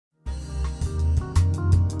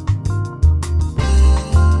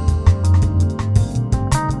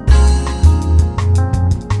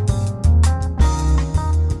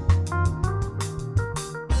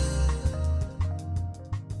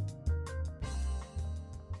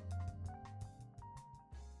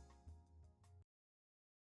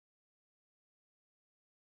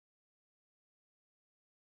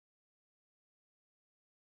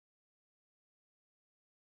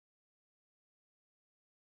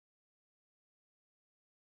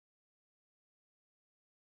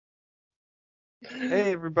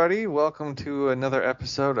Hey everybody, welcome to another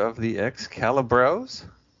episode of the Excalibros.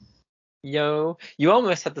 Yo, you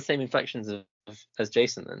almost had the same inflections as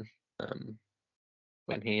Jason then,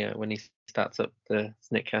 when he starts up the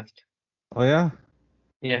Snickcast. Oh yeah,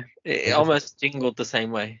 Yeah, it I guess almost jingled the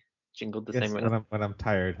same way. Jingled the same guess way. when I'm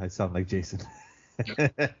tired, I sound like Jason.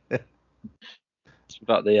 It's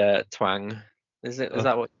got the twang. Is Oh,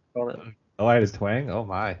 that what you call it? oh, I had a twang. Oh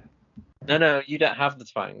my. No, no, you don't have the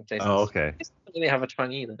twang, Oh Jason's. okay. Jason doesn't really have a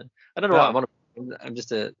twang either. I don't know what No, I'm on. I'm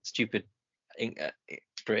just a stupid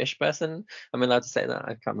British person. I'm allowed to say that.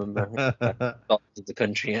 I can't remember. Of the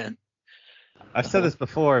country, yeah. I've said this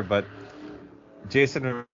before, but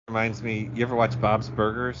Jason reminds me. You ever watch Bob's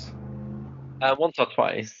Burgers? Once or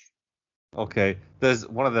twice. Okay, there's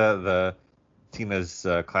one of the Tina's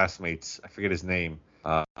classmates. I forget his name.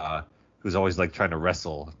 Who's always like trying to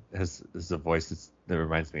wrestle. Has a voice that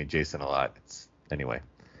reminds me of Jason a lot. Anyway.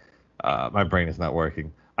 My brain is not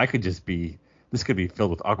working. I could just be. This could be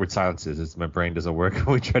filled with awkward silences as my brain doesn't work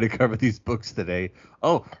when we try to cover these books today.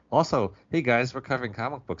 Oh, also, hey guys, we're covering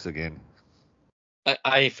comic books again.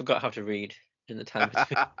 I forgot how to read in the time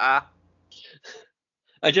between.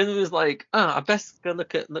 I generally was like, I best go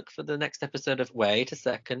look for the next episode of Wait a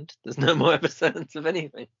Second. There's no more episodes of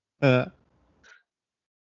anything.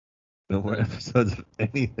 No more So, episodes of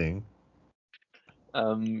anything.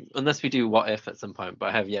 unless we do What If at some point, but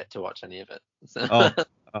I have yet to watch any of it. So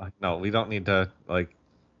Oh, no, we don't need to like.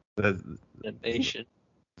 the- nation.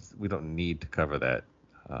 We don't need to cover that.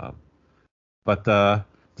 Um, but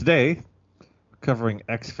today we're covering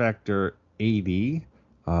X Factor 80,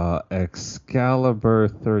 Excalibur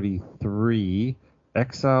 33,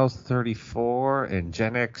 Exiles 34, and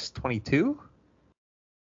Gen X 22.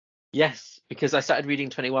 Yes, because I started reading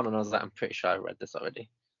 21 and I was like, I'm pretty sure I read this already.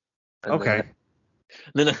 And then Okay.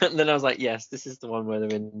 then I was like, yes, this is the one where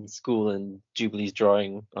they're in school and Jubilee's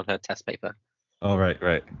drawing on her test paper. Oh, right,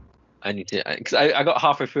 right. I need to, because I got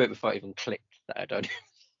halfway through it before I even clicked that I don't.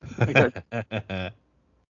 I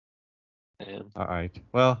don't. All right.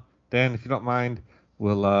 Well, Dan, if you don't mind,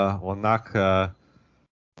 we'll knock the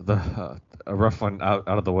a rough one out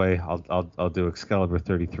of the way. I'll do Excalibur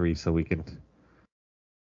 33 so we can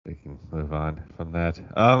move on from that.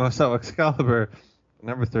 So Excalibur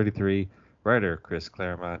number 33, writer Chris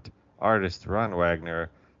Claremont, artist Ron Wagner,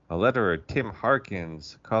 a letterer Tim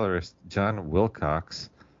Harkins, colorist John Wilcox,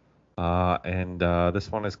 and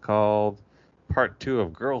this one is called Part Two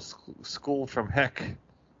of Girls School from Heck.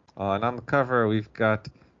 And on the cover, we've got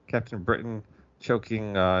Captain Britain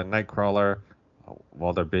choking Nightcrawler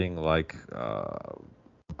while they're being like, I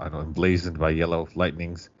don't know, emblazoned by yellow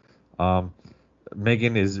lightnings. Um,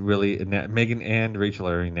 Megan and Rachel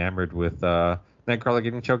are enamored with Nightcrawler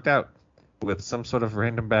getting choked out with some sort of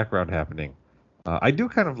random background happening. I do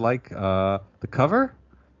kind of like the cover.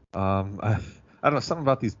 I don't know, something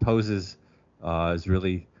about these poses is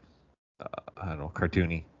really, I don't know,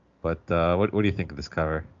 cartoony. But what do you think of this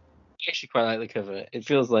cover? Actually quite like the cover. It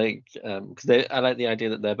feels like because I like the idea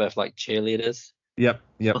that they're both like cheerleaders. Yep,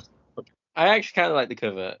 yep. I actually kind of like the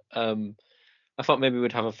cover. I thought maybe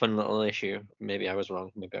we'd have a fun little issue. Maybe I was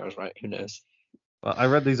wrong. Maybe I was right. Who knows? Well, I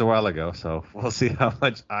read these a while ago, so we'll see how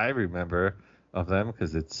much I remember of them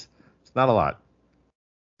because it's not a lot.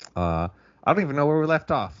 I don't even know where we left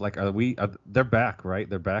off. Like, they're back, right?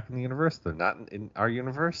 They're back in the universe. They're not in our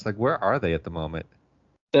universe. Like, where are they at the moment?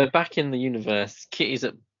 They're back in the universe. Kitty's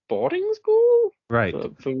at boarding school Right,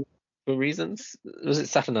 for reasons. Was it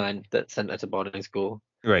Saturnine that sent her to boarding school?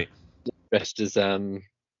 right, Dressed as oh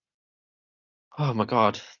my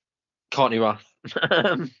god, Courtney Roth.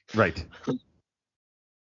 right.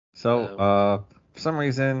 So, Um, for some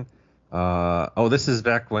reason, oh, this is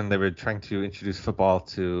back when they were trying to introduce football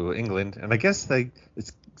to England, and I guess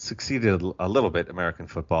it's succeeded a little bit, American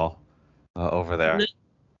football, over there.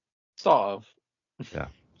 sort of. Yeah.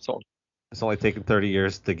 Sort of. It's only taken 30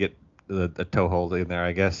 years to get the toehold in there,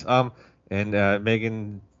 I guess. And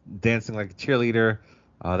Megan dancing like a cheerleader.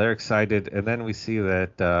 They're excited, and then we see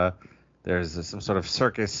that there's some sort of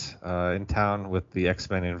circus in town with the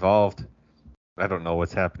X-Men involved. I don't know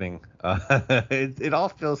what's happening. It all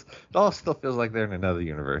still feels like they're in another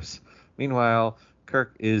universe. Meanwhile,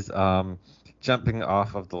 Kirk is jumping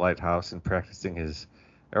off of the lighthouse and practicing his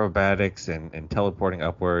aerobatics and teleporting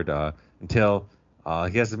upward until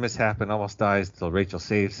he has a mishap and almost dies until Rachel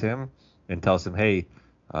saves him and tells him, "Hey,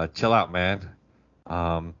 chill out, man."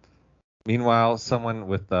 Um, Meanwhile, someone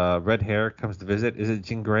with red hair comes to visit. Is it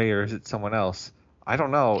Jean Grey or is it someone else? I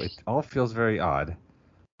don't know. It all feels very odd.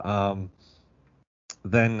 Um,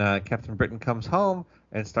 then Captain Britain comes home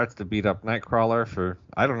and starts to beat up Nightcrawler for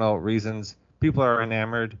I don't know reasons. People are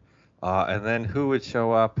enamored. And then who would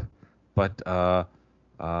show up but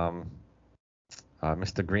um,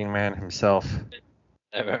 Mr. Green Man himself?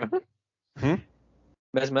 Hmm?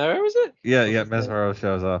 Mesmero, is it? Yeah, What's yeah. his name? Mesmero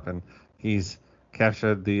shows up and he's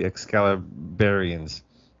captured the Excaliburians.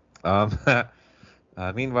 Um,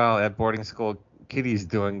 meanwhile, at boarding school, Kitty's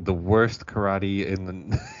doing the worst karate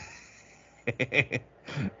the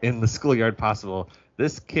in the schoolyard possible.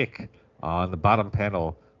 This kick on the bottom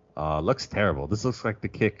panel looks terrible. This looks like the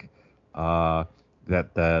kick that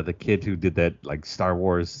the kid who did that like Star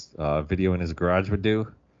Wars video in his garage would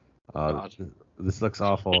do. Uh, God. this looks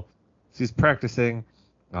awful. She's practicing,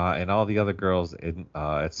 and all the other girls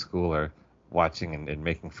at school are watching and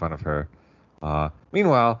making fun of her.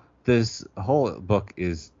 Meanwhile, this whole book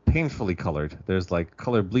is painfully colored. There's like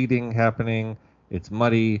color bleeding happening. It's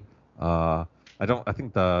muddy. I don't. I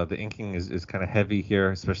think the inking is kind of heavy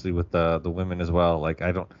here, especially with the women as well. Like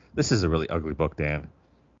I don't. This is a really ugly book, Dan.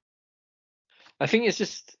 I think it's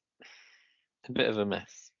just a bit of a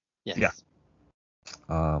mess. Yeah. Yes.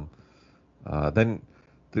 Then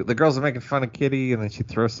the girls are making fun of Kitty, and then she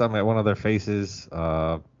throws some at one of their faces.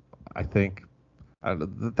 I think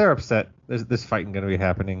they're upset. There's fighting going to be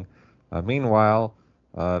happening. Meanwhile,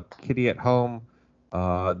 Kitty at home.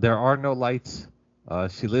 There are no lights.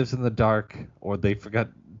 She lives in the dark, or they forgot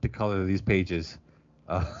to color these pages.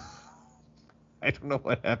 Uh, I don't know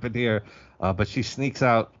what happened here, but she sneaks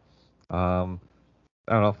out. I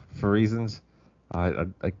don't know for reasons. I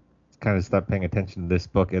kind of stopped paying attention to this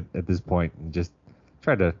book at this point and just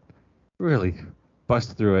tried to really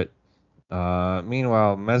bust through it.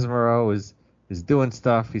 Meanwhile, Mesmero is doing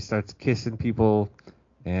stuff. He starts kissing people,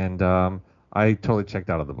 and I totally checked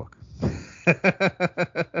out of the book.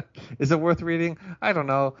 Is it worth reading? I don't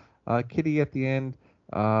know. Kitty at the end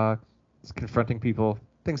is confronting people.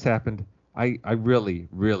 Things happened. I really,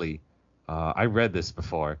 really, I read this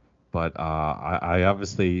before, but I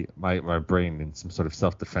obviously, my brain in some sort of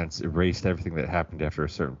self-defense erased everything that happened after a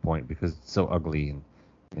certain point because it's so ugly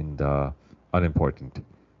and unimportant.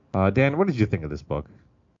 Dan, what did you think of this book?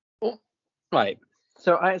 Well, right.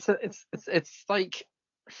 So it's like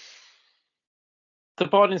the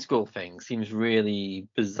boarding school thing seems really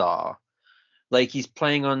bizarre. Like he's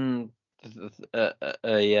playing on a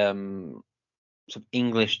sort of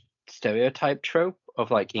English stereotype trope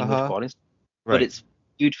of like English Uh-huh. boarding school, but Right. it's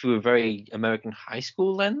viewed through a very American high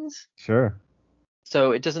school lens. Sure.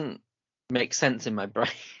 So it doesn't make sense in my brain.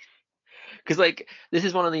 Because like this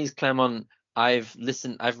is one of these Claremont. I've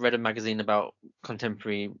read a magazine about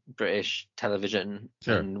contemporary British television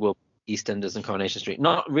Sure. and Will EastEnders and Coronation Street.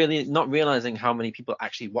 Not realizing how many people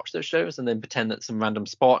actually watch those shows and then pretend that some random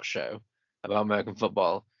sports show about American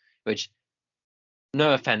football, which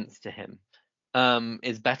no offense to him,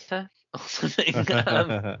 is better or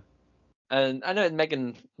something. And I know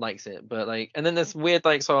Megan likes it, but like, and then this weird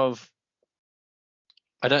like sort of,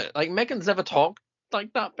 I don't like Megan's never talked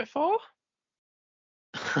like that before.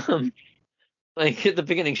 Like at the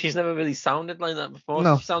beginning, she's never really sounded like that before, so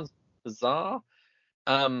No. she sounds bizarre.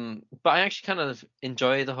 But I actually kind of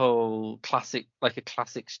enjoy the whole classic, like a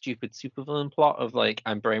classic stupid supervillain plot of like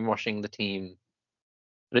I'm brainwashing the team,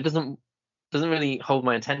 but it doesn't really hold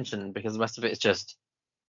my attention because the rest of it is just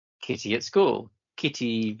Kitty at school,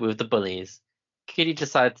 Kitty with the bullies. Kitty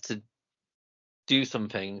decides to do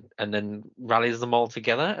something and then rallies them all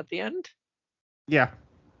together at the end. Yeah.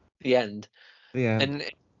 The end. The end. And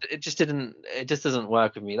it just doesn't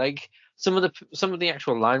work with me. Like some of the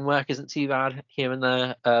actual line work isn't too bad here and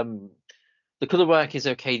there. The color work is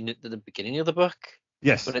okay at the beginning of the book,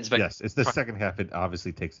 Yes. but it's very Yes. It's the second half. It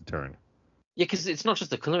obviously takes a turn. yeah, because it's not just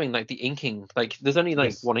the coloring, like the inking. Like there's only like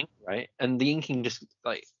Yes. one ink, right? And the inking just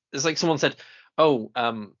like it's like someone said, "Oh,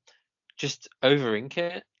 just over ink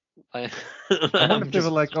it." Like, I wonder if they were just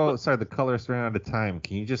like, oh, sorry, the colors ran out of time.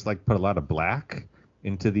 Can you just like put a lot of black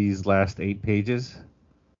into these last 8 pages?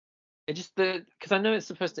 it just the because I know it's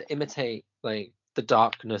supposed to imitate like the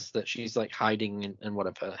darkness that she's like hiding and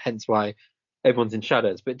whatever. Hence why everyone's in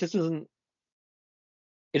shadows, but it doesn't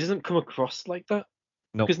come across like that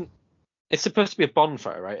Nope. because it's supposed to be a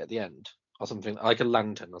bonfire right at the end or something like a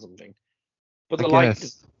lantern or something. But I the light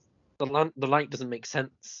guess. the light doesn't make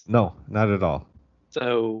sense. No, not at all.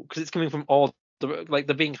 So because it's coming from all the like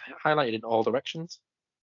they're being highlighted in all directions.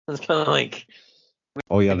 It's kind of like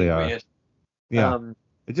Oh yeah, really they are. weird. Yeah.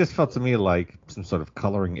 It just felt to me like some sort of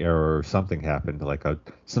coloring error or something happened, like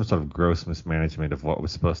some sort of gross mismanagement of what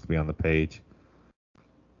was supposed to be on the page.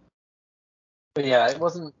 But yeah, it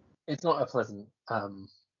wasn't. It's not a pleasant.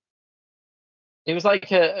 It was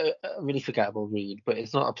like a really forgettable read, but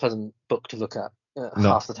it's not a pleasant book to look at No.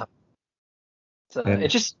 half the time. So And it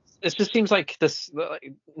just seems like this.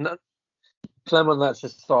 Like, Claremont that's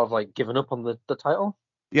just sort of like given up on the title.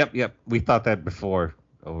 Yep. We thought that before.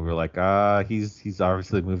 We were like, he's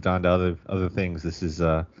obviously moved on to other things. This is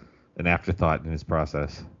an afterthought in his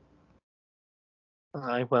process.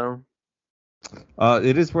 Aye, well,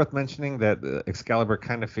 It is worth mentioning that Excalibur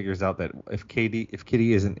kind of figures out that if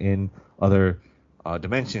Kitty isn't in other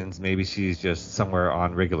dimensions, maybe she's just somewhere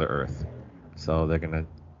on regular Earth. So they're gonna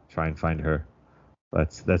try and find her.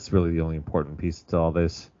 That's really the only important piece to all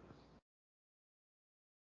this.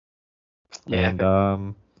 yeah.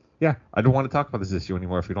 And yeah, I don't want to talk about this issue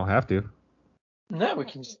anymore if we don't have to. No, we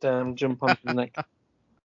can just jump on to the next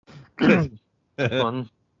Good. one.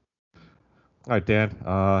 All right,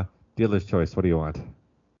 Dan. Dealer's choice. What do you want?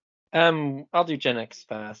 I'll do Gen X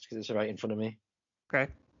first because it's right in front of me.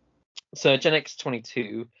 Okay. So Gen X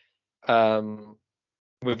 22,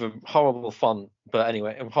 with a horrible font, but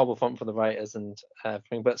anyway, a horrible font for the writers and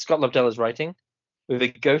everything. But Scott Lobdell is writing with a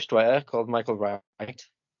ghostwriter called Michael Wright.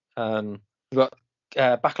 We've got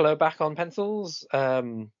Bacalo back on pencils,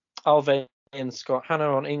 Alve and Scott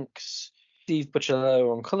Hanna on inks, Steve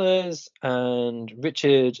Bucciello on colors, and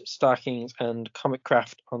Richard Starkings and Comic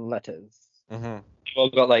Craft on letters. Mm-hmm. They've all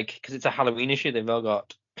got because it's a Halloween issue, they've all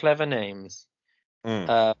got clever names.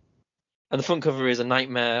 And the front cover is A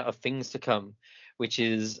Nightmare of Things to Come, which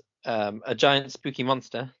is a giant spooky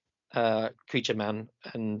monster, creature man,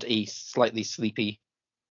 and a slightly sleepy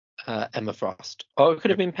Emma Frost. Or it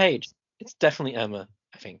could have been Paige. It's definitely Emma,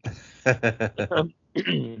 I think.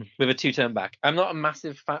 With a two-turn back. I'm not a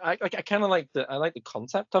massive fan. I kind of like the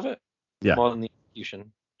concept of it more than the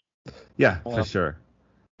execution. Yeah, for sure.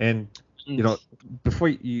 And before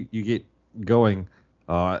you get going,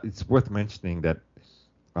 it's worth mentioning that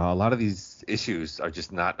a lot of these issues are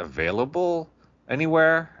just not available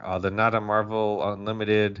anywhere. They're not on Marvel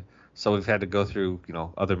Unlimited, so we've had to go through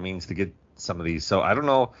other means to get some of these. So I don't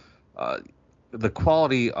know the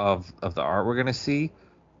quality of the art we're gonna see.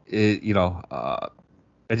 I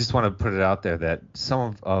just want to put it out there that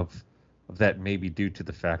some of that may be due to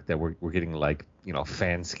the fact that we're getting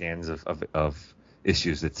fan scans of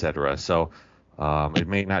issues, etc. So it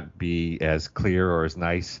may not be as clear or as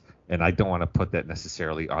nice, and I don't want to put that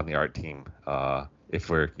necessarily on the art team if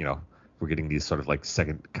we're getting these sort of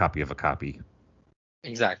second copy of a copy.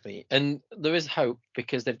 Exactly, and there is hope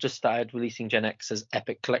because they've just started releasing Gen X as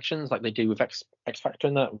epic collections like they do with X Factor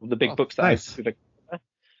and the big books that nice.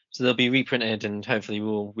 So they'll be reprinted, and hopefully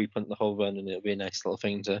we'll reprint the whole run, and it'll be a nice little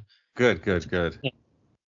thing to. Good. Yeah.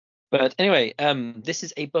 But anyway, this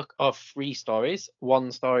is a book of 3 stories.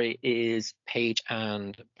 One story is Paige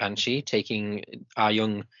and Banshee taking our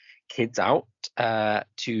young kids out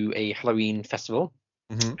to a Halloween festival.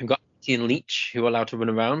 Mm-hmm. We've got Ian Leach, who are allowed to run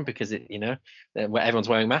around because where everyone's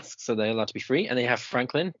wearing masks, so they're allowed to be free. And they have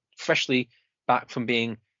Franklin, freshly back from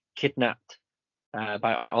being kidnapped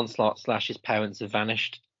by Onslaught / his parents have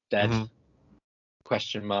vanished, dead, ? And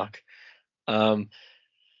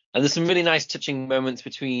there's some really nice touching moments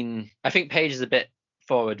between. I think Paige is a bit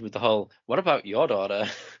forward with the whole, what about your daughter?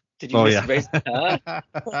 Did you miss raising her?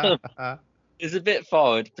 It's a bit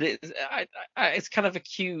forward, but it's kind of a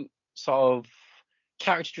cute sort of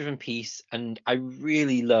character-driven piece, and I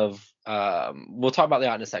really love. We'll talk about the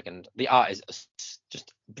art in a second. The art is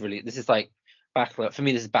just brilliant. This is like Bachelor. For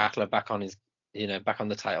me, this is Bachelor back on his, back on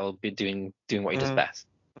the title, doing what he does best.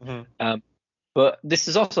 But this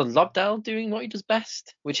is also Lobdell doing what he does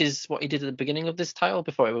best, which is what he did at the beginning of this title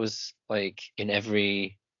before it was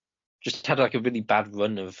just had a really bad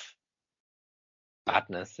run of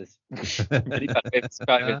badness. It's really bad way of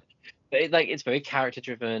describing it. But it's very character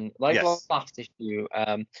driven. Last issue,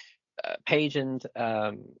 Paige and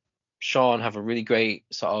Sean have a really great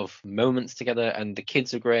sort of moments together, and the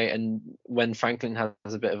kids are great. And when Franklin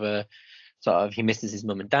has a bit of a sort of, he misses his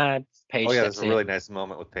mum and dad, Paige. Oh yeah, there's a really nice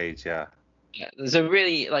moment with Paige. Yeah. Yeah, so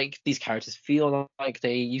really these characters feel like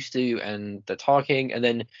they used to, and they're talking, and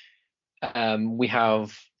then we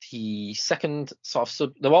have the second sort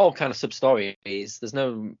of they're all kind of sub stories. There's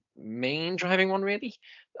no main driving one really.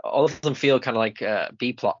 All of them feel kind of like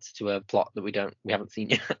B plots to a plot that we haven't seen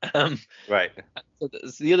yet. Right. So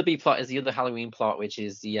the other B plot is the other Halloween plot, which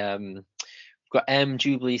is the we've got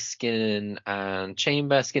Jubilee, Skin and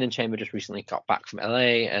Chamber. Skin and Chamber just recently got back from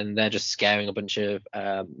LA, and they're just scaring a bunch of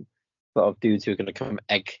sort of dudes who are going to come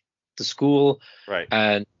egg to school, right?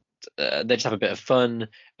 And they just have a bit of fun,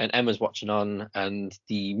 and Emma's watching on, and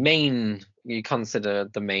you consider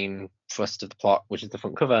the main thrust of the plot, which is the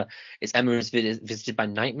front cover, is Emma is visited by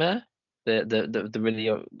Nightmare,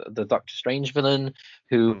 the Doctor Strange villain,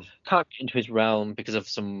 who can't get into his realm because of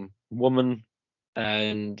some woman,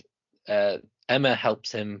 and Emma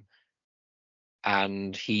helps him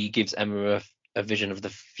and he gives Emma a vision of the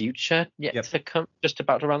future yet Yep. to come, just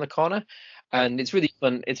about around the corner. And it's really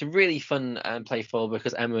fun. It's really fun and playful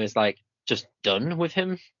because Emma is like just done with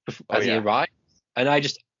him Oh as he yeah. arrives. And I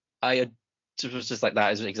just was just like,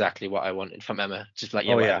 that is exactly what I wanted from Emma. Just like,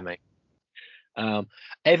 yeah, Oh whatever, yeah. mate.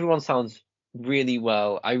 Everyone sounds really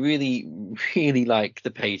well. I really, really like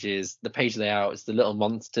the pages, the page layouts, the little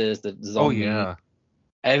monsters, the Oh zombies. yeah.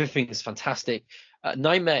 Everything is fantastic.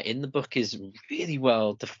 Nightmare in the book is really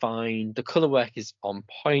well defined. The color work is on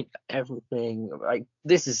point. Everything, like,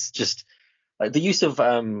 this is just like the use of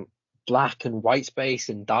black and white space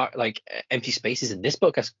and dark, like empty spaces in this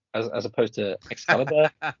book as opposed to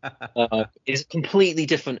Excalibur is completely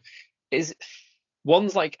different. Is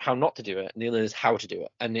One's like how not to do it, and the other is how to do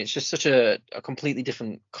it, and it's just such a completely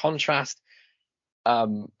different contrast.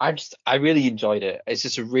 I really enjoyed it. It's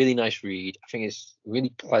just a really nice read. I think it's really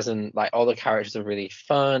pleasant. Like, all the characters are really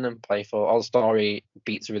fun and playful. All the story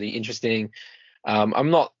beats are really interesting.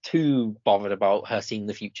 I'm not too bothered about her seeing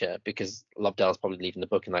the future because Lobdell's probably leaving the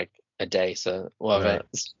book in like a day, so whatever.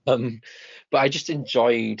 Right. But I just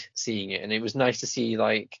enjoyed seeing it, and it was nice to see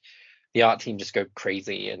like the art team just go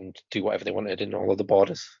crazy and do whatever they wanted in all of the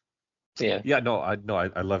borders. So, yeah. Yeah, no, I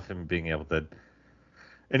love him being able to.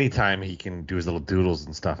 Anytime he can do his little doodles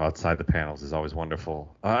and stuff outside the panels is always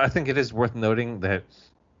wonderful. I think it is worth noting that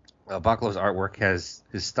Bacalo's artwork his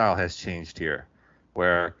style has changed here,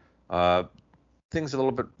 where things are a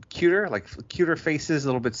little bit cuter, like cuter faces, a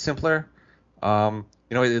little bit simpler.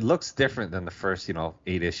 It looks different than the first,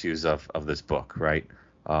 8 issues of this book, right?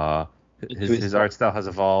 Uh, his art style has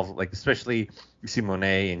evolved, like especially you see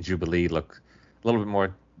Monet and Jubilee look a little bit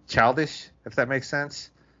more childish, if that makes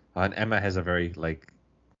sense. And Emma has a very like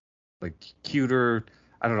cuter,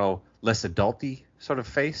 I don't know, less adulty sort of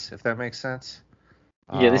face, if that makes sense.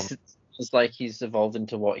 Yeah, Um, this is just like he's evolved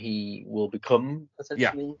into what he will become, yeah,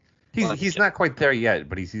 essentially. he's not quite there yet,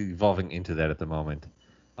 but he's evolving into that at the moment.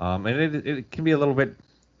 And it can be a little bit,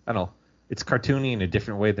 I don't know, it's cartoony in a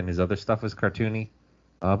different way than his other stuff is cartoony.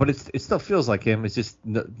 But it still feels like him. It's just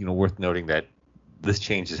worth noting that this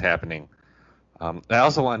change is happening. I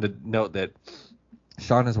also wanted to note that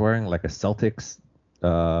Sean is wearing like a Celtics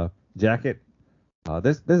jacket.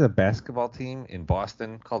 There's a basketball team in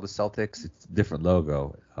Boston called the Celtics. It's a different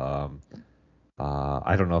logo.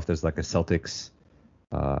 I don't know if there's like a Celtics.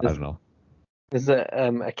 I There's, don't know. there's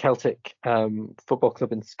a Celtic football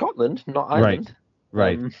club in Scotland, not Right, Ireland.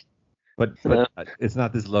 right. Um, But uh, it's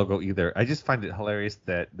not this logo either. I just find it hilarious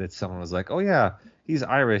that someone was like, oh yeah, he's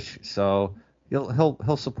Irish, so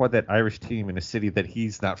he'll support that Irish team in a city that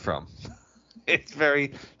he's not from. It's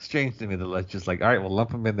very strange to me that let's just like, all right, we'll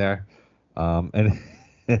lump him in there. And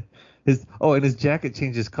his jacket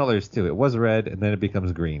changes colors too. It was red and then it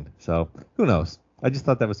becomes green. So who knows? I just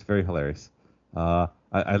thought that was very hilarious.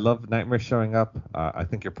 I love Nightmare showing up. I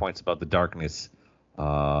think your points about the darkness,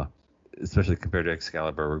 especially compared to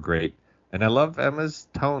Excalibur, were great. And I love Emma's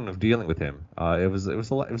tone of dealing with him. It was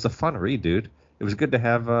a fun read, dude. It was good to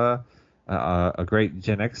have a great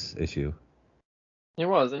Gen X issue. it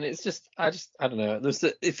was, and it's just I don't know.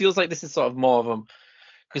 It feels like this is sort of more of a,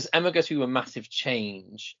 because Emma goes through a massive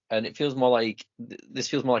change, and it feels more like this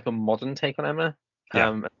feels more like a modern take on Emma,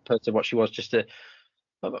 Yeah. as opposed to what she was just a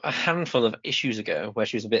handful of issues ago, where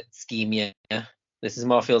she was a bit schemier. This is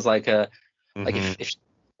more feels like a like Hmm.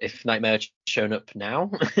 if Nightmare had shown up now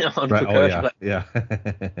on Right. Oh Krakoa, she'd yeah.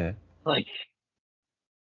 be Yeah. like,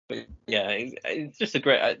 but yeah, it's just a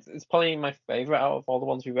great. It's probably my favorite out of all the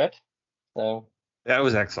ones we read. So That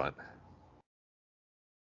was excellent.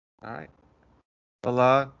 All right.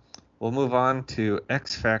 Well, we'll move on to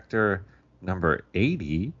X Factor number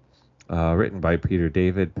 80, written by Peter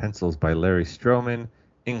David, pencils by Larry Stroman,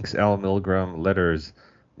 inks Al Milgram, letters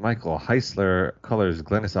Michael Heisler, colors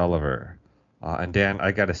Glennis Oliver. And Dan,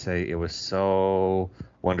 I gotta say, it was so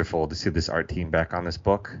wonderful to see this art team back on this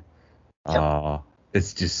book.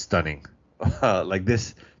 It's just stunning. Like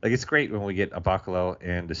this, like it's great when we get a Bacalo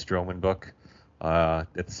and a Stroman book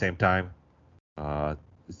at the same time.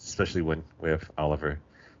 Especially when we have Oliver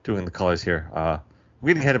doing the colors here. I'm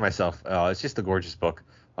getting ahead of myself. It's just a gorgeous book.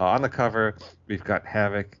 On the cover, we've got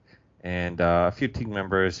Havoc and a few team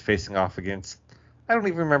members facing off against, I don't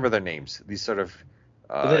even remember their names. These sort of,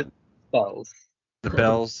 the spells. the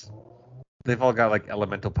Bells. They've all got like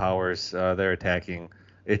elemental powers. They're attacking.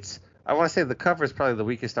 I want to say the cover is probably the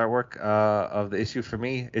weakest artwork of the issue for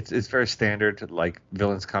me. It's very standard, like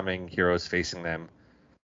villains coming, heroes facing them.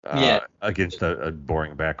 Yeah, Against a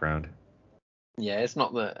boring background. yeah, it's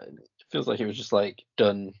not the. It feels like it was just like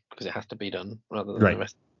done because it has to be done, rather than the Right.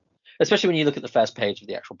 rest. Especially when you look at the first page of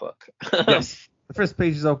the actual book. Yes. The first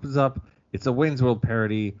page opens up, it's a Wayne's World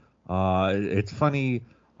parody. It's funny.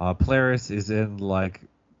 Polaris is in like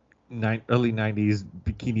early 90s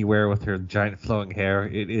bikini wear with her giant flowing hair.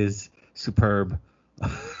 It is superb.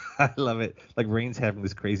 I love it. Like Rain's having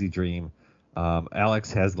this crazy dream.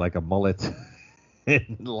 Alex has like a mullet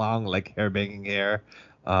and long like hair banging hair.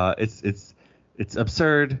 It's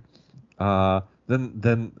absurd.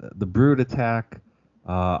 Then the Brood attack.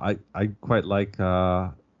 I quite like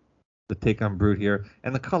the take on Brood here,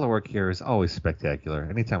 and the color work here is always spectacular.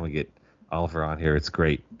 Anytime we get Oliver on here, it's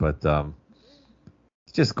great. But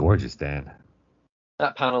it's just gorgeous, Dan.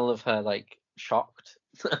 That panel of her like shocked,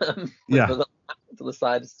 Yeah. the to the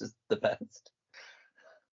side is just the best.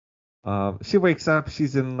 She wakes up.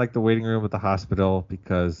 She's in like the waiting room at the hospital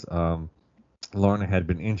because Lorna had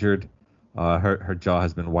been injured. Her jaw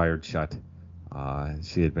has been wired shut.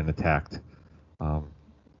 She had been attacked.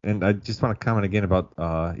 And I just want to comment again about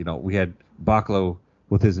we had Bachlo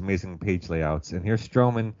with his amazing page layouts, and here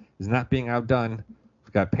Strowman is not being outdone.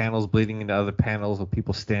 We've got panels bleeding into other panels with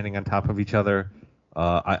people standing on top of each other.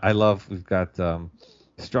 I love. We've got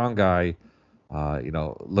Strong Guy,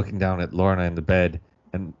 looking down at Lorna in the bed,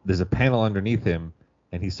 and there's a panel underneath him,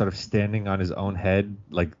 and he's sort of standing on his own head,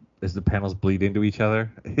 like as the panels bleed into each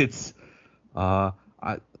other. I'm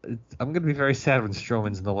gonna be very sad when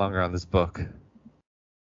Strowman's no longer on this book.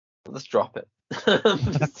 Let's drop it.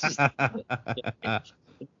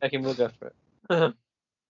 I can we'll go for it.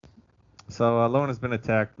 So Lorna's been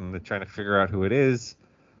attacked, and they're trying to figure out who it is.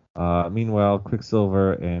 Meanwhile,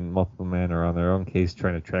 Quicksilver and Multiple Men are on their own case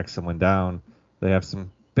trying to track someone down. They have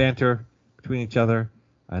some banter between each other,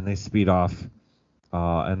 and they speed off.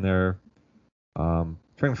 And they're trying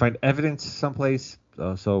to find evidence someplace.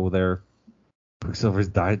 So they're Quicksilver's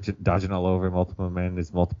dodging all over. Multiple Men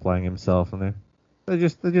is multiplying himself, and they're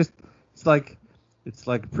just it's like a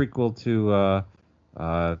prequel to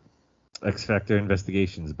X Factor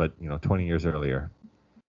Investigations, but 20 years earlier.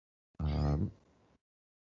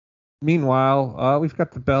 Meanwhile, we've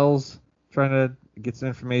got the Bells trying to get some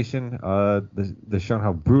information. They're showing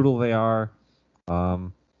how brutal they are.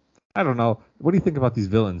 I don't know. What do you think about these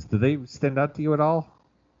villains? Do they stand out to you at all?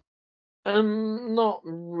 Not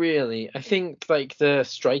really. I think like they're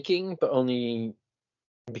striking, but only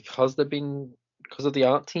because of the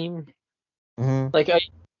art team. Mm-hmm. Like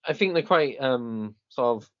I think they're quite sort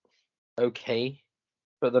of okay,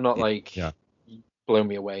 but they're not like blow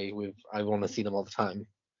me away with I want to see them all the time.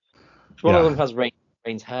 One of them has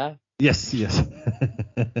Rain's hair. Yes.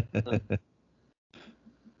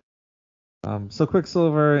 So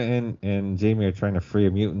Quicksilver and Jamie are trying to free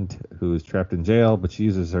a mutant who's trapped in jail, but she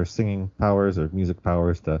uses her singing powers or music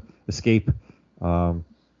powers to escape. I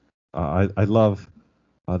love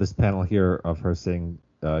this panel here of her saying,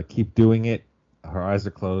 "Keep doing it." Her eyes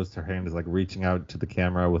are closed. Her hand is like reaching out to the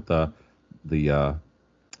camera with the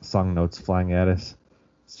song notes flying at us.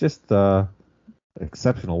 It's just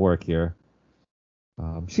exceptional work here.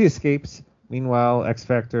 She escapes. Meanwhile, X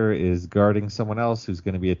Factor is guarding someone else who's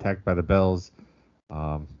going to be attacked by the Bells.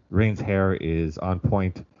 Rain's hair is on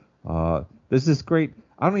point. There's this great,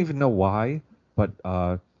 I don't even know why, but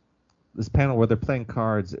this panel where they're playing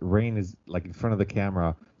cards, Rain is like in front of the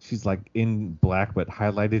camera. She's like in black but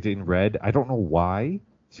highlighted in red. I don't know why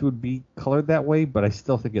she would be colored that way, but I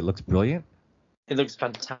still think it looks brilliant. It looks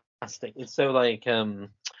fantastic. It's so like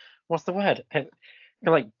what's the word? Kind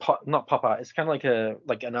of like not pop art. It's kind of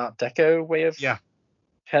like an Art Deco way of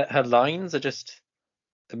Her lines are just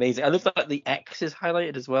amazing. I love that the X is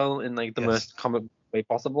highlighted as well in like the most common way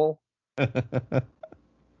possible.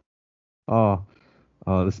 Oh,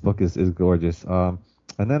 this book is gorgeous.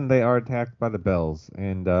 And then they are attacked by the Bells,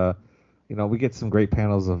 and we get some great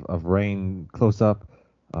panels of Rain close up.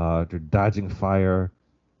 They're dodging fire.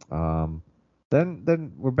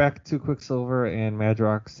 Then we're back to Quicksilver and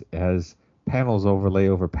Madrox as panels overlay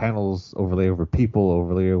over panels, overlay over people,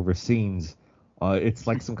 overlay over scenes. It's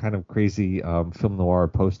like some kind of crazy film noir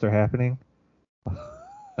poster happening.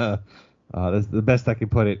 That's the best I can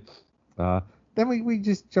put it. Then we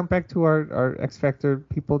just jump back to our X Factor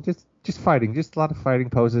people, just fighting, just a lot of fighting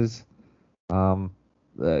poses.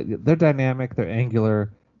 They're dynamic, they're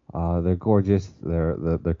angular, they're gorgeous,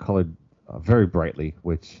 they're colored very brightly,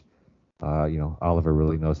 which Oliver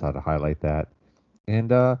really knows how to highlight that.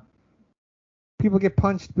 And people get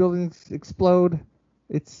punched, buildings explode.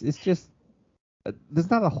 It's just there's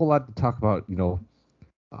not a whole lot to talk about.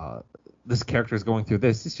 This character is going through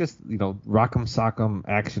this. It's just rock'em sock'em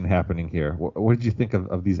action happening here. What did you think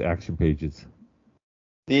of these action pages?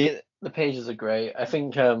 The pages are great. I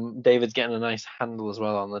think David's getting a nice handle as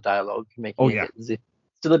well on the dialogue, making it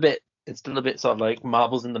still a bit sort of like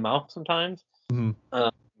marbles in the mouth sometimes. Mm-hmm.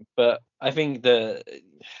 But but I think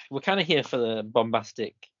we're kind of here for the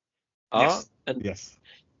bombastic art, and Yes.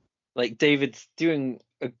 like David's doing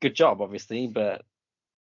a good job, obviously, but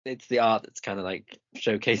it's the art that's kind of like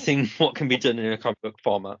showcasing what can be done in a comic book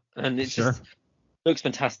format, and it Sure. just looks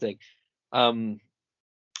fantastic.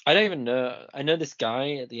 I don't even know. I know this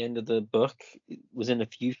guy at the end of the book was in a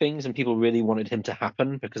few things, and people really wanted him to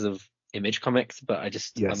happen because of Image Comics. But I'm like,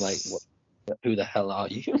 Yes. who the hell are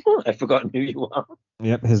you? I've forgotten who you are.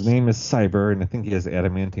 Yep. His name is Cyber, and I think he has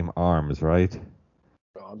adamantium arms, right?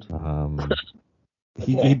 God.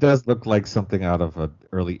 He does look like something out of an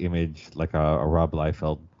early Image, like a Rob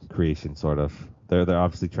Liefeld creation, sort of. They're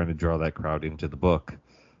obviously trying to draw that crowd into the book.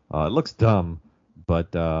 It looks dumb,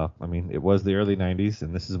 but I mean, it was the early '90s,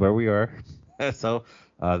 and this is where we are. So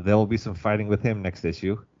there will be some fighting with him next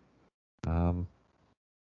issue. But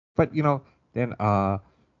then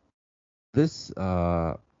this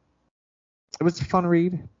it was a fun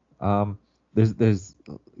read. There's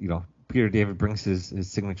Peter David brings his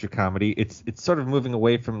signature comedy. It's sort of moving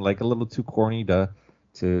away from like a little too corny to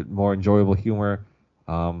more enjoyable humor.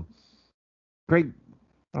 Great.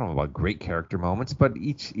 I don't know about great character moments, but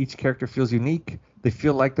each character feels unique. They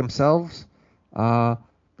feel like themselves, and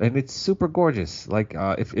it's super gorgeous. Like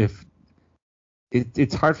if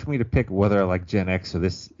it's hard for me to pick whether I like Gen X or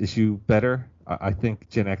this issue better. I think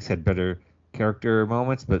Gen X had better character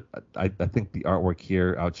moments, but I think the artwork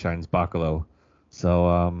here outshines Bacalo.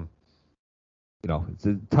 So it's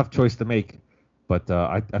a tough choice to make, but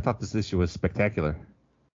I thought this issue was spectacular.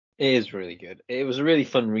 It is really good. It was a really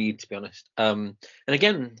fun read, to be honest. And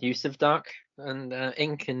again, use of dark and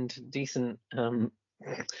ink and decent.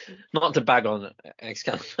 Not to bag on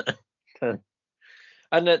Excalibur,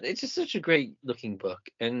 and it's just such a great looking book.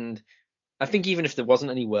 And I think even if there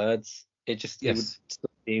wasn't any words, it would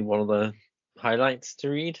still be one of the highlights to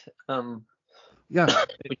read. Yeah,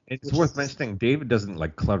 it's worth mentioning. David doesn't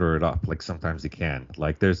like clutter it up like sometimes he can.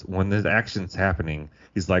 Like when there's actions happening,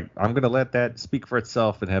 he's like, I'm gonna let that speak for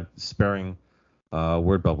itself and have sparing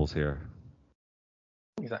word bubbles here.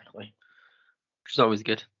 Exactly, which is always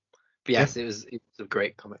good. But yes, it was a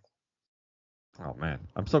great comic. Oh man,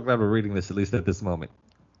 I'm so glad we're reading this at least at this moment.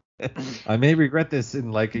 I may regret this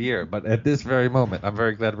in like a year, but at this very moment, I'm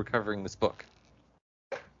very glad we're covering this book.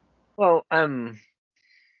 Well,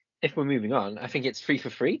 if we're moving on, I think it's free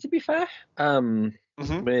for free, to be fair.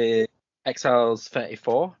 With Exiles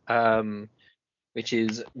 34, which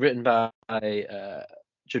is written by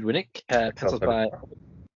Judd Winnick, penciled by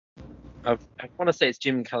I want to say it's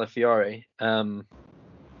Jim Calafiore.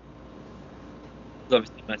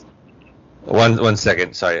 Obviously nice. One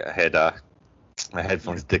second, sorry, I had my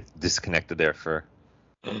headphones disconnected there for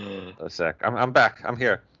a sec. I'm back. I'm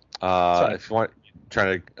here. If you want,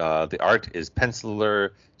 the art is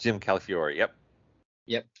penciler Jim Calafiore.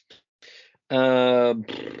 Yep.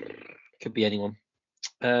 Could be anyone.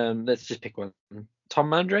 Let's just pick one. Tom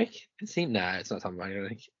Mandrake? Nah, it's not Tom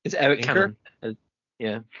Mandrake. It's Eric Cannon.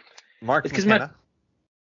 Yeah. Mark McKenna.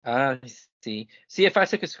 I see. See, if I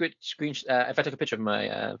took a if I took a picture of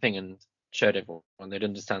my thing and showed everyone, they'd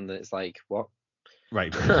understand that it's like what.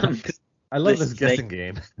 Right. I love this guessing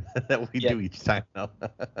game that we do each time now.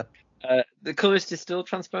 The colorist is still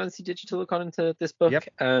Transparency Digital according to this book,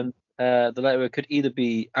 and the letterer could either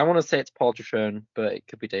be, I want to say it's Paul Trisherne, but it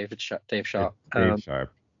could be Dave Sharp. Dave Sharp.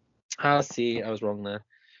 I see, I was wrong there.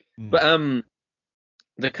 But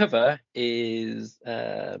the cover is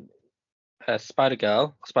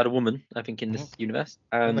Spider Woman, I think, in this universe,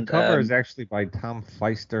 and the cover is actually by Tom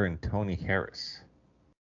Feister and Tony Harris.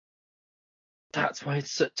 That's why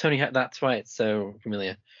it's Tony. That's why it's so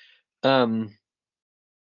familiar.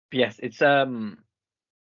 Yes, it's Sunfire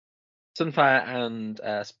and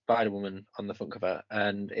Spider Woman on the front cover,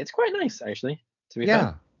 and it's quite nice actually. To be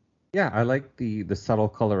fair. Yeah, I like the subtle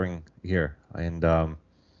coloring here, and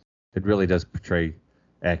it really does portray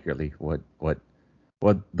accurately what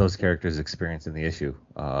those characters experience in the issue.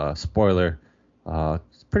 Spoiler,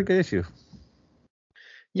 it's a pretty good issue.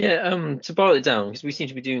 Yeah, to boil it down, because we seem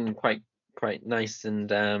to be doing quite nice and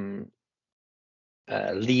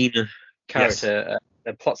lean character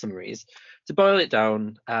plot summaries. To boil it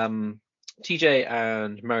down, TJ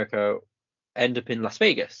and Mariko end up in Las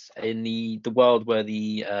Vegas, in the world where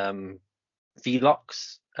the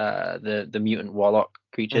Velox, the mutant warlock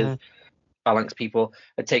creatures, phalanx people,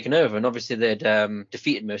 had taken over, and obviously they'd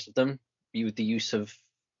defeated most of them with the use of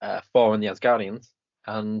Thor and the Asgardians,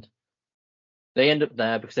 and they end up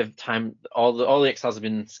there because every time all the exiles have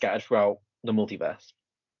been scattered throughout the multiverse,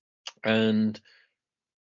 and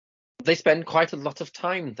they spend quite a lot of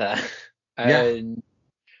time there. And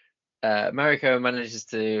Mariko manages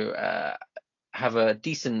to have a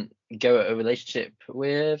decent go at a relationship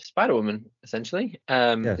with Spider-Woman, essentially.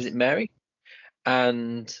 Yes. Is it Mary?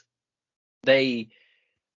 And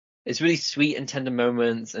it's really sweet and tender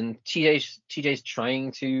moments, and TJ's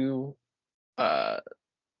trying to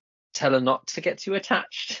tell her not to get too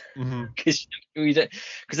attached because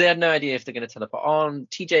they had no idea if they're going to teleport on.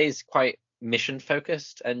 TJ's quite mission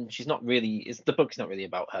focused, and she's not really. The book's not really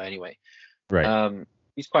about her anyway. Right.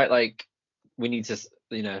 He's quite like, we need to,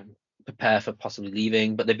 prepare for possibly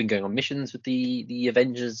leaving, but they've been going on missions with the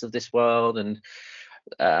Avengers of this world, and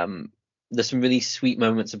there's some really sweet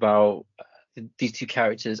moments about these two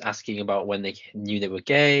characters asking about when they knew they were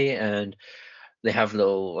gay, and they have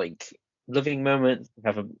little like loving moments. They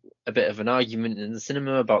have a bit of an argument in the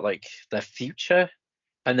cinema about like their future,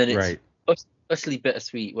 and then it's utterly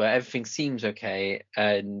bittersweet where everything seems okay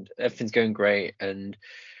and everything's going great, and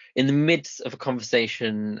in the midst of a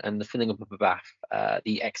conversation and the filling up of a bath,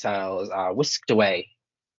 the exiles are whisked away,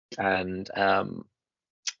 and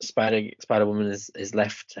Spider-Woman is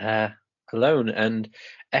left alone, and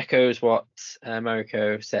echoes what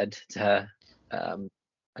Mariko said to her a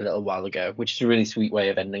little while ago, which is a really sweet way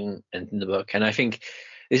of ending the book. And I think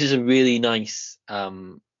this is a really nice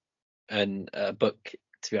book,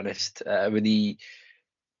 to be honest, a really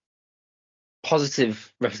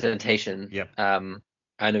positive representation. Yep.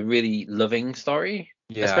 And a really loving story,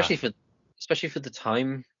 especially for the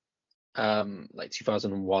time, like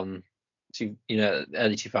 2001 to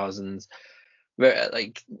early 2000s, where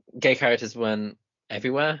like gay characters weren't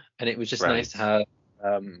everywhere, and it was just nice to have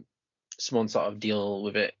someone sort of deal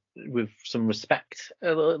with it with some respect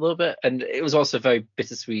a little bit. And it was also very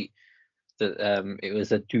bittersweet that it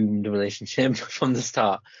was a doomed relationship from the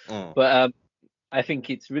start. But I think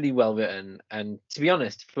it's really well written, and to be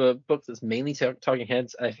honest, for a book that's mainly talking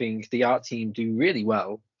heads, I think the art team do really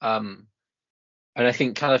well. And I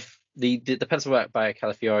think the pencil work by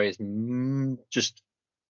Calafiore is just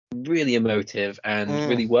really emotive and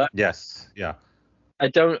really works. Yes, yeah. I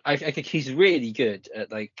think he's really good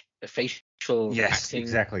at like a facial acting.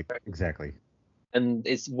 Exactly. And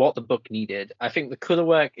it's what the book needed. I think the color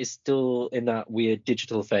work is still in that weird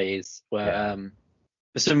digital phase where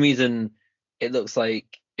for some reason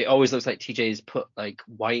it always looks like TJ's put like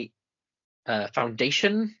white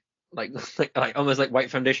foundation, like almost like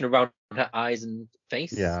white foundation around her eyes and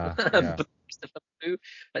face. Yeah. But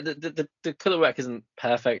like the color work isn't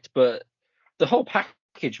perfect, but the whole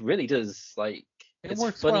package really does. Like, it it's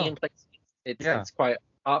works funny well. in places. It's quite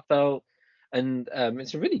heartfelt, and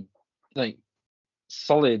it's a really like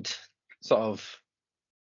solid sort of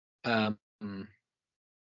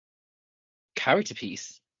character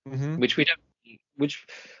piece, which we don't.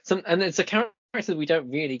 And it's a character that we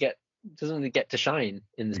don't really doesn't really get to shine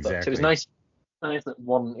in this book. So it was nice that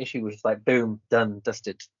one issue was like boom, done,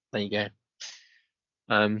 dusted. There you go.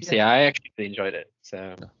 So yeah, I actually really enjoyed it.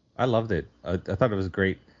 So I loved it. I thought it was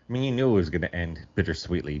great. I mean, you knew it was going to end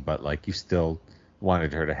bittersweetly, but like you still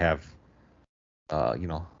wanted her to have,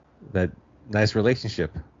 that nice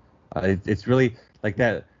relationship. It's really like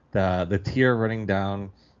that. The tear running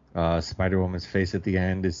down Spider-Woman's face at the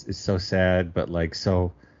end is so sad, but like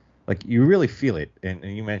so, like you really feel it. And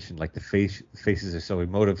you mentioned like the faces are so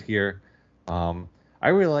emotive here. I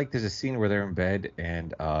really like there's a scene where they're in bed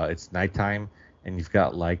and it's nighttime and you've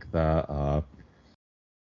got like the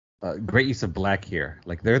great use of black here.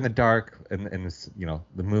 Like they're in the dark and this,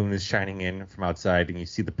 the moon is shining in from outside and you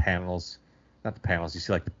see the panels, not the panels, you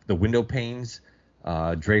see like the window panes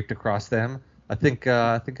draped across them. I think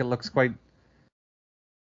it looks quite.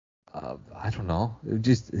 I don't know.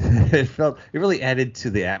 It really added to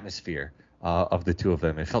the atmosphere of the two of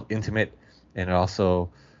them. It felt intimate and it also,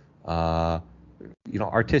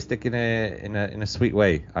 artistic in a sweet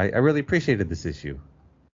way. I really appreciated this issue.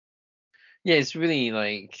 Yeah, it's really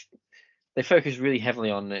like they focus really heavily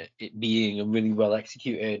on it being a really well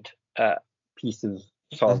executed piece of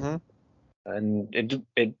song, and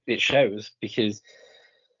it shows because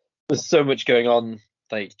there's so much going on,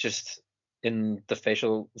 like just in the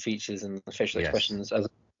facial features and the facial expressions as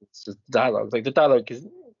the dialogue. Like the dialogue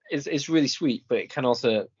is really sweet, but it can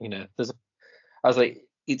also,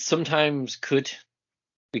 it sometimes could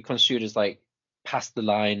be construed as like past the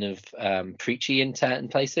line of preachy in certain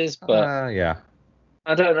places, but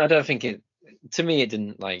I don't think it. To me, it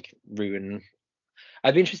didn't like ruin.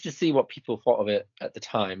 I'd be interested to see what people thought of it at the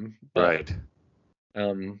time, but,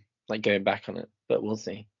 like going back on it, but we'll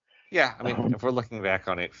see. Yeah, I mean, if we're looking back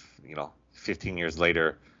on it, 15 years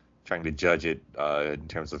later, trying to judge it in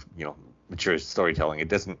terms of mature storytelling, it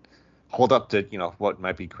doesn't hold up to what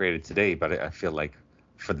might be created today. But I feel like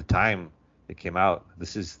for the time it came out,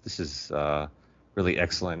 this is really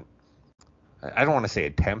excellent I don't want to say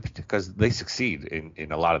attempt because they succeed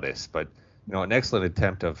in a lot of this, but an excellent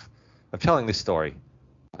attempt of telling this story,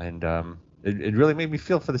 and it really made me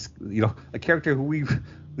feel for this, a character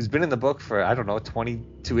who's been in the book for I don't know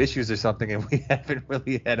 22 issues or something, and we haven't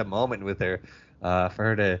really had a moment with her. For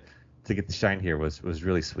her to get the shine here was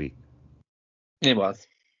really sweet. It was.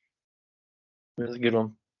 It was a good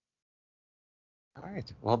one. All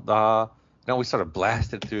right. Well, now we sort of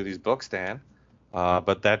blasted through these books, Dan,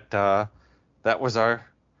 but that was our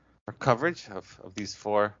coverage of these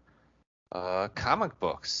 4 comic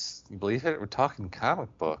books. You believe it? We're talking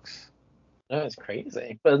comic books. No, it's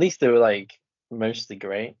crazy. But at least they were like mostly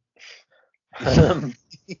great.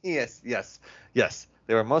 Yes.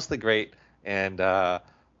 They were mostly great, and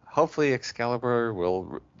hopefully Excalibur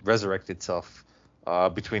will resurrect itself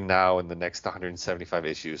between now and the next 175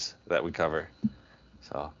 issues that we cover.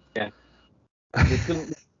 So yeah, there's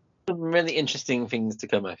some really interesting things to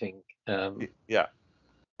come, I think. Yeah.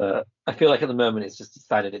 But I feel like at the moment it's just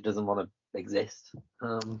decided it doesn't want to exist.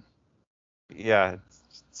 Yeah,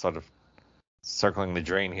 it's sort of circling the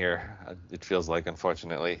drain here. It feels like,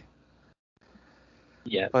 unfortunately.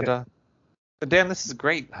 Yeah. But Dan, this is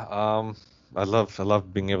great. I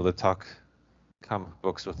love being able to talk comic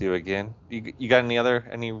books with you again. You got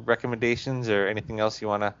any recommendations or anything else you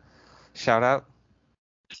want to shout out?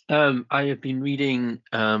 I have been reading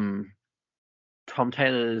Tom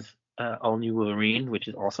Taylor's All New Wolverine, which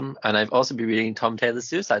is awesome, and I've also been reading Tom Taylor's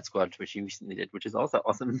Suicide Squad, which he recently did, which is also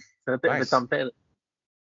awesome. So a bit of a Tom Taylor.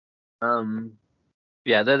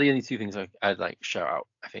 Yeah, they're the only 2 things I'd like shout out,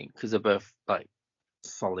 I think, because they're both like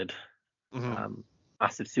solid. Mm-hmm.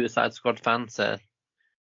 Massive Suicide Squad fan, so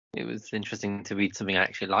it was interesting to read something I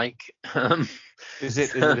actually like. Is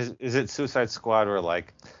it Suicide Squad where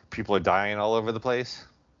like people are dying all over the place?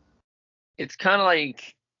 It's kind of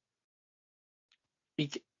like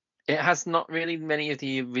it has not really many of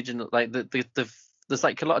the original, like there's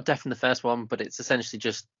like a lot of death in the first one, but it's essentially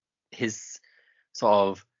just his sort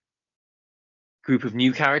of group of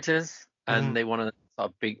new characters, and they want to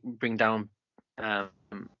sort of bring down, sort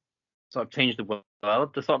of change the world.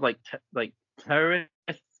 They're sort of like terrorists,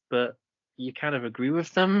 but you kind of agree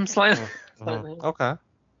with them slightly. Okay.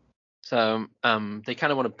 So they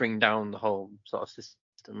kind of want to bring down the whole sort of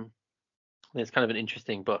system. It's kind of an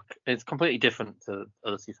interesting book. It's completely different to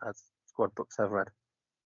other Suicide Squad books I've read.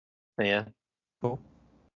 So yeah. Cool.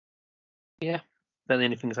 Yeah. They're the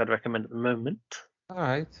only things I'd recommend at the moment. All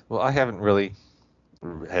right. Well, I haven't really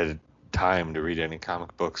had time to read any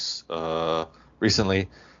comic books recently.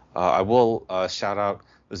 I will shout out.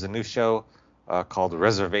 There's a new show called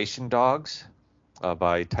Reservation Dogs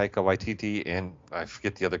by Taika Waititi, and I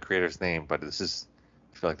forget the other creator's name, but I feel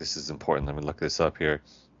like this is important. Let me look this up here.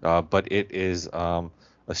 But it is a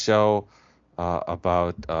show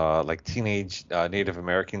about like teenage Native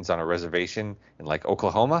Americans on a reservation in like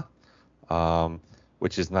Oklahoma,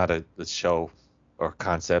 which is not a show or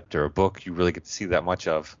concept or a book you really get to see that much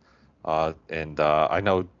of. And I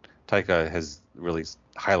know Taika has really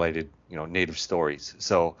highlighted Native stories.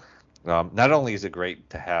 So not only is it great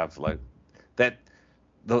to have like that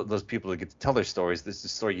those people that get to tell their stories. This is a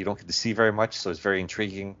story you don't get to see very much, so it's very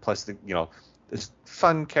intriguing. Plus, it's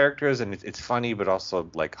fun characters and it's funny, but also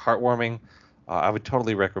like heartwarming. I would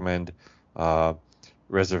totally recommend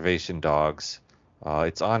Reservation Dogs.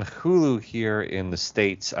 It's on Hulu here in the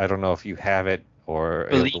States. I don't know if you have it or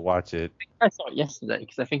able to watch it. I saw it yesterday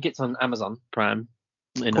because I think it's on Amazon Prime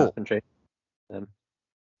in our country.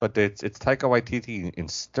 But it's Taika Waititi and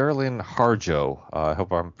Sterling Harjo. I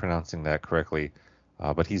hope I'm pronouncing that correctly.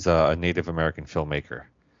 But he's a Native American filmmaker.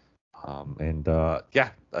 Yeah,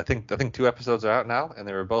 I think 2 episodes are out now, and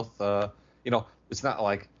they were both. It's not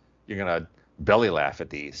like you're gonna belly laugh at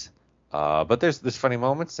these, but there's funny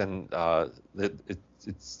moments, and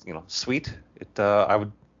it's sweet. I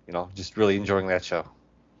would just really enjoying that show.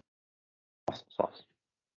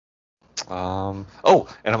 Oh,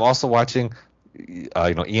 and I'm also watching.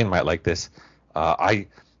 Ian might like this. On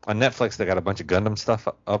Netflix they got a bunch of Gundam stuff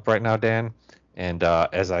up right now, Dan. And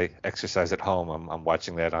as I exercise at home, I'm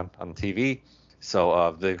watching that on TV.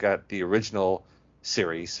 So they've got the original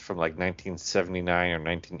series from like 1979 or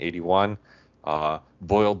 1981,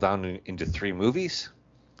 boiled down into 3 movies.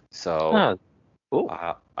 So cool.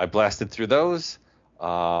 I blasted through those,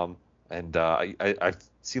 and I've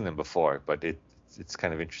seen them before, but it's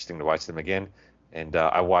kind of interesting to watch them again. And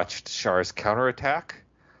I watched Char's Counterattack,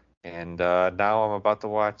 and now I'm about to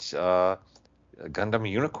watch Gundam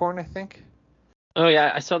Unicorn, I think. Oh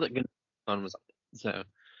yeah, I saw that Gundam was up, so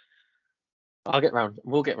we'll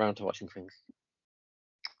get round to watching things.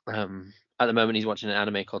 At the moment he's watching an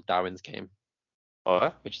anime called Darwin's Game.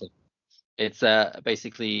 Oh, which It's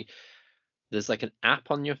basically there's like an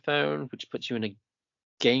app on your phone which puts you in a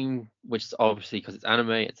game, which is obviously because it's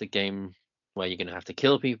anime, it's a game where you're gonna have to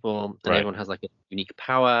kill people, and Right. everyone has like a unique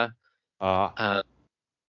power. Uh,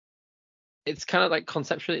 It's kind of like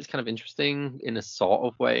conceptually, it's kind of interesting in a sort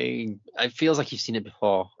of way. It feels like you've seen it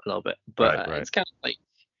before a little bit, but right. it's kind of like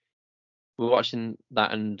we're watching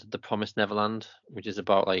that and The Promised Neverland, which is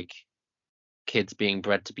about like kids being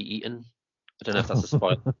bred to be eaten. I don't know if that's a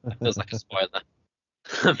spoiler. It feels like a spoiler.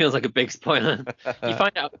 It feels like a big spoiler. You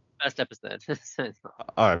find out in the first episode. So it's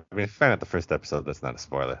not. All right. I mean, if you find out the first episode, that's not a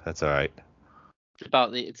spoiler. That's all right.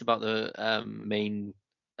 It's about the main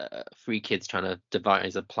three kids trying to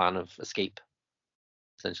devise a plan of escape,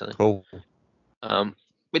 essentially. Cool.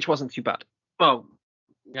 Which wasn't too bad. Well,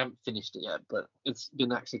 we haven't finished it yet, but it's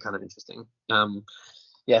been actually kind of interesting.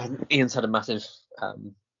 Yeah, Ian's had a massive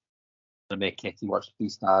anime kick. He watched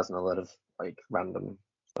Beastars and a lot of like random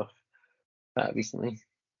stuff recently,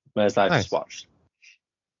 whereas I Nice. just watched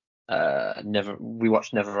we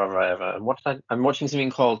watched Never Ever Ever. And I'm watching something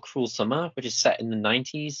called Cruel Summer, which is set in the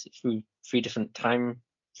 90s through three different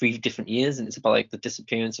years, and it's about like the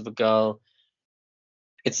disappearance of a girl.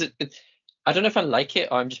 I don't know if I like it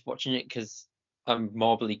or I'm just watching it because I'm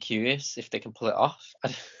morbidly curious if they can pull it off.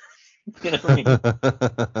 You know what I mean?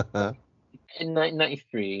 In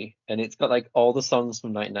 1993, and it's got like all the songs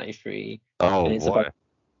from 1993. Oh and it's boy.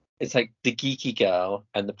 It's like the geeky girl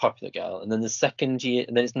and the popular girl, and then the second year,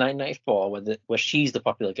 and then it's 1994 where she's the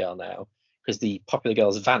popular girl now because the popular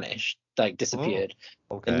girl's vanished, like disappeared.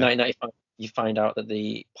 Okay. In 1995, you find out that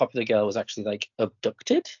the popular girl was actually like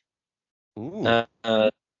abducted. Ooh.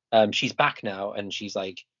 She's back now, and she's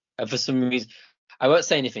like, for some reason, I won't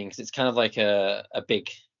say anything because it's kind of like a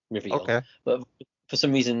big reveal. Okay. But for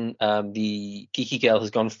some reason, the geeky girl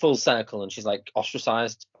has gone full circle, and she's like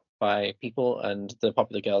ostracized by people, and the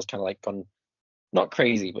popular girl's kind of like gone not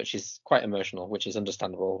crazy, but she's quite emotional, which is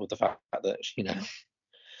understandable with the fact that she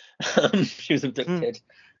was abducted.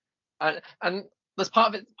 And there's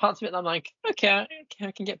parts of it that I'm like, okay,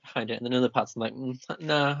 I can get behind it, and then other parts I'm like,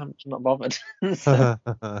 no, I'm not bothered. So,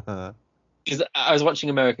 because I was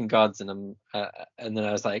watching American Gods, and then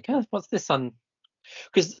I was like, oh, what's this on?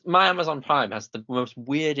 Because my Amazon Prime has the most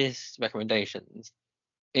weirdest recommendations.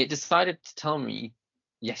 It decided to tell me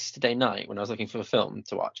yesterday night when I was looking for a film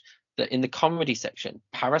to watch that in the comedy section,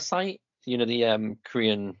 Parasite, the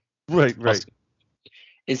Korean Right.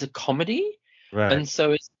 is a comedy, Right. and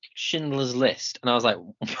so it's Schindler's List, and I was like,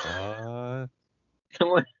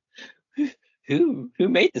 who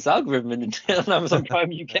made this algorithm on Amazon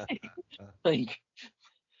Prime UK? Like,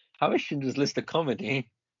 how is Schindler's List a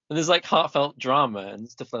comedy? And there's like heartfelt drama and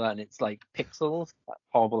stuff like that, and it's like Pixels, that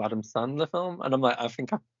horrible Adam Sandler film, and I'm like, I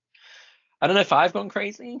don't know if I've gone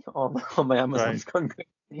crazy or my Amazon's gone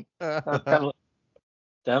crazy. I'm kind of like,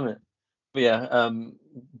 damn it. But yeah,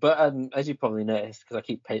 as you probably noticed, because I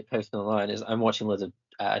keep posting online, is I'm watching loads of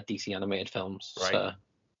DC animated films. Right. So.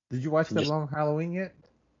 Did you watch The Long Halloween yet?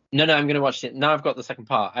 No, I'm going to watch it. Now I've got the second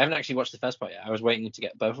part. I haven't actually watched the first part yet. I was waiting to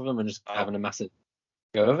get both of them and just having a massive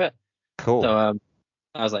go of it. Cool. So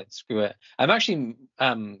I was like, screw it. I'm actually,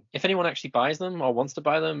 if anyone actually buys them or wants to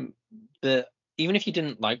buy them, even if you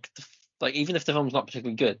didn't even if the film's not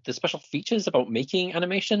particularly good, the special features about making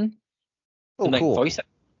animation and like cool. voice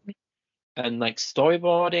acting and like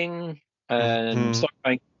storyboarding and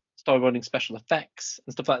storyboarding special effects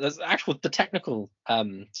and stuff like that. There's the technical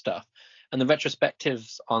stuff and the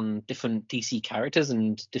retrospectives on different DC characters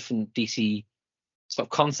and different DC sort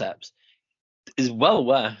of concepts is well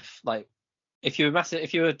worth, like, if you're a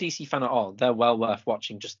DC fan at all, they're well worth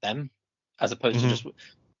watching just them as opposed to just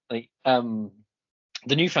like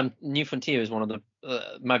the New Frontier is one of the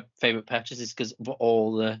my favorite purchases because of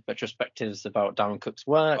all the retrospectives about Darwin Cook's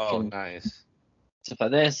work and nice stuff like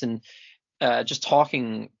this, and just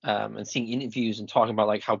talking and seeing interviews and talking about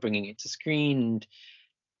like how bringing it to screen. And,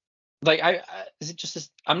 like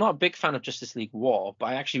I'm not a big fan of Justice League War, but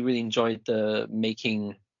I actually really enjoyed the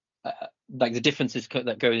making, like the differences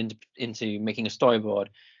that go into making a storyboard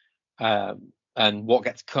and what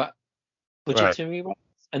gets cut budgetary.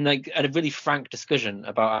 And like a really frank discussion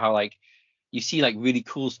about how like you see like really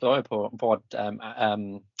cool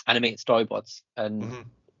storyboard animated storyboards, and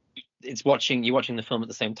you're watching the film at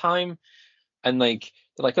the same time, and like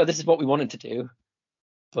they're like, oh, this is what we wanted to do,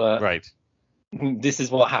 but this is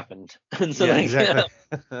what happened. And so exactly.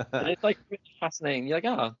 And it's like really fascinating. You're like,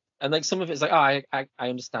 oh, and like some of it's like, oh, I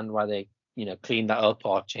understand why they cleaned that up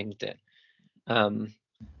or changed it. But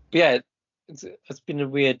yeah. It's been a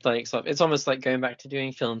weird, like, sort of, it's almost like going back to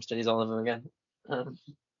doing film studies all over again.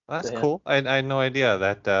 That's cool. I had no idea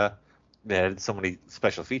that they had so many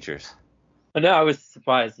special features. I know I was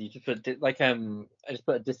surprised. You just put I just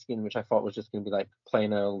put a disc in which I thought was just gonna be like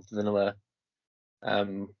plain old vanilla,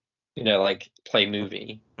 like play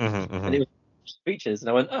movie, and it was features, and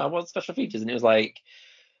I went, oh, what's special features? And it was like,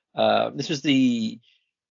 this was I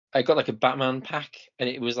got like a Batman pack, and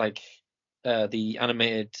it was like the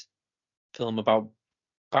animated film about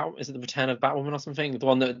is it the Return of Batwoman or something? The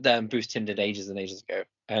one that Bruce Timm did ages and ages ago,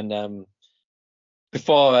 and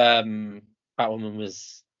before Batwoman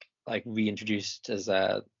was like reintroduced as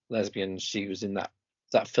a lesbian, she was in that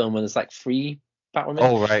film and there's like 3 Batwomen.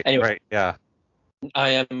 Oh right, anyway, right, yeah.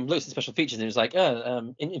 I looked at the special features and it was like,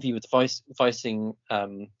 interview with the voicing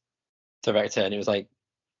director, and it was like,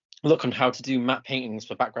 look on how to do matte paintings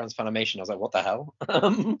for backgrounds for animation. I was like, what the hell?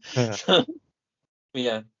 But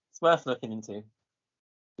yeah, it's worth looking into if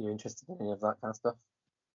you're interested in any of that kind of stuff.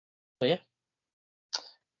 But yeah,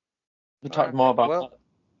 we talked more about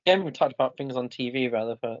we talked about things on TV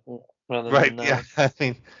rather right, than yeah.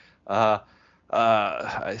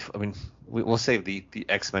 I mean, we'll save the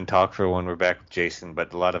X-Men talk for when we're back with Jason,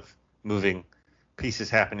 but a lot of moving pieces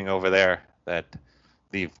happening over there that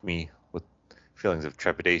leave me with feelings of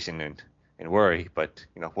trepidation and worry. But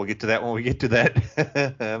we'll get to that when we get to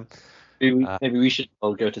that. Maybe we should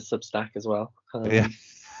all go to Substack as well. Yeah.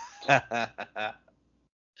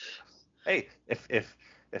 Hey, if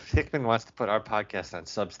Hickman wants to put our podcast on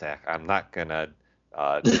Substack, I'm not gonna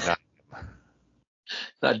deny him.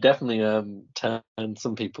 That definitely turned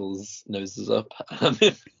some people's noses up.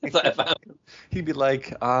 If I found. He'd be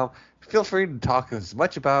like, feel free to talk as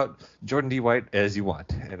much about Jordan D. White as you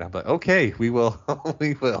want. And I'm like, okay, we will.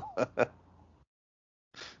 We will.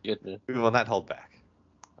 Goodness. We will not hold back.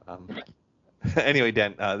 Anyway,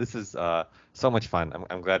 Dan, this is so much fun.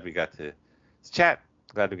 I'm glad we got to chat.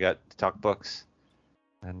 Glad we got to talk books.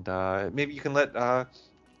 And maybe you can let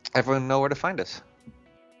everyone know where to find us.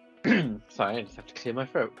 Sorry, I just have to clear my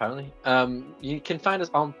throat, apparently. You can find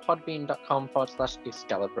us on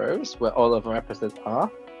podbean.com/Excalibros, where all of our episodes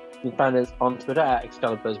are. You can find us on Twitter at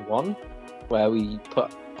Excalibros1, where we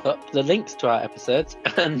put up the links to our episodes.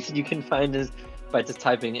 And you can find us by just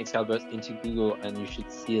typing Excalibros into Google, and you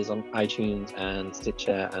should see us on iTunes and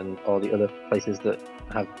Stitcher and all the other places that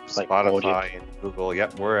have like Spotify audio. and Google.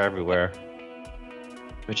 Yep, we're everywhere.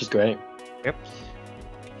 Which is great. Yep.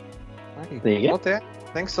 There you go. Well, Dan,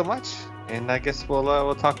 thanks so much, and I guess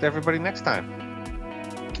we'll talk to everybody next time.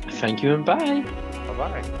 Thank you and bye.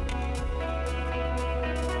 Bye-bye.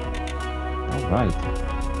 All right.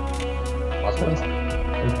 Awesome.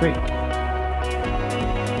 It was great.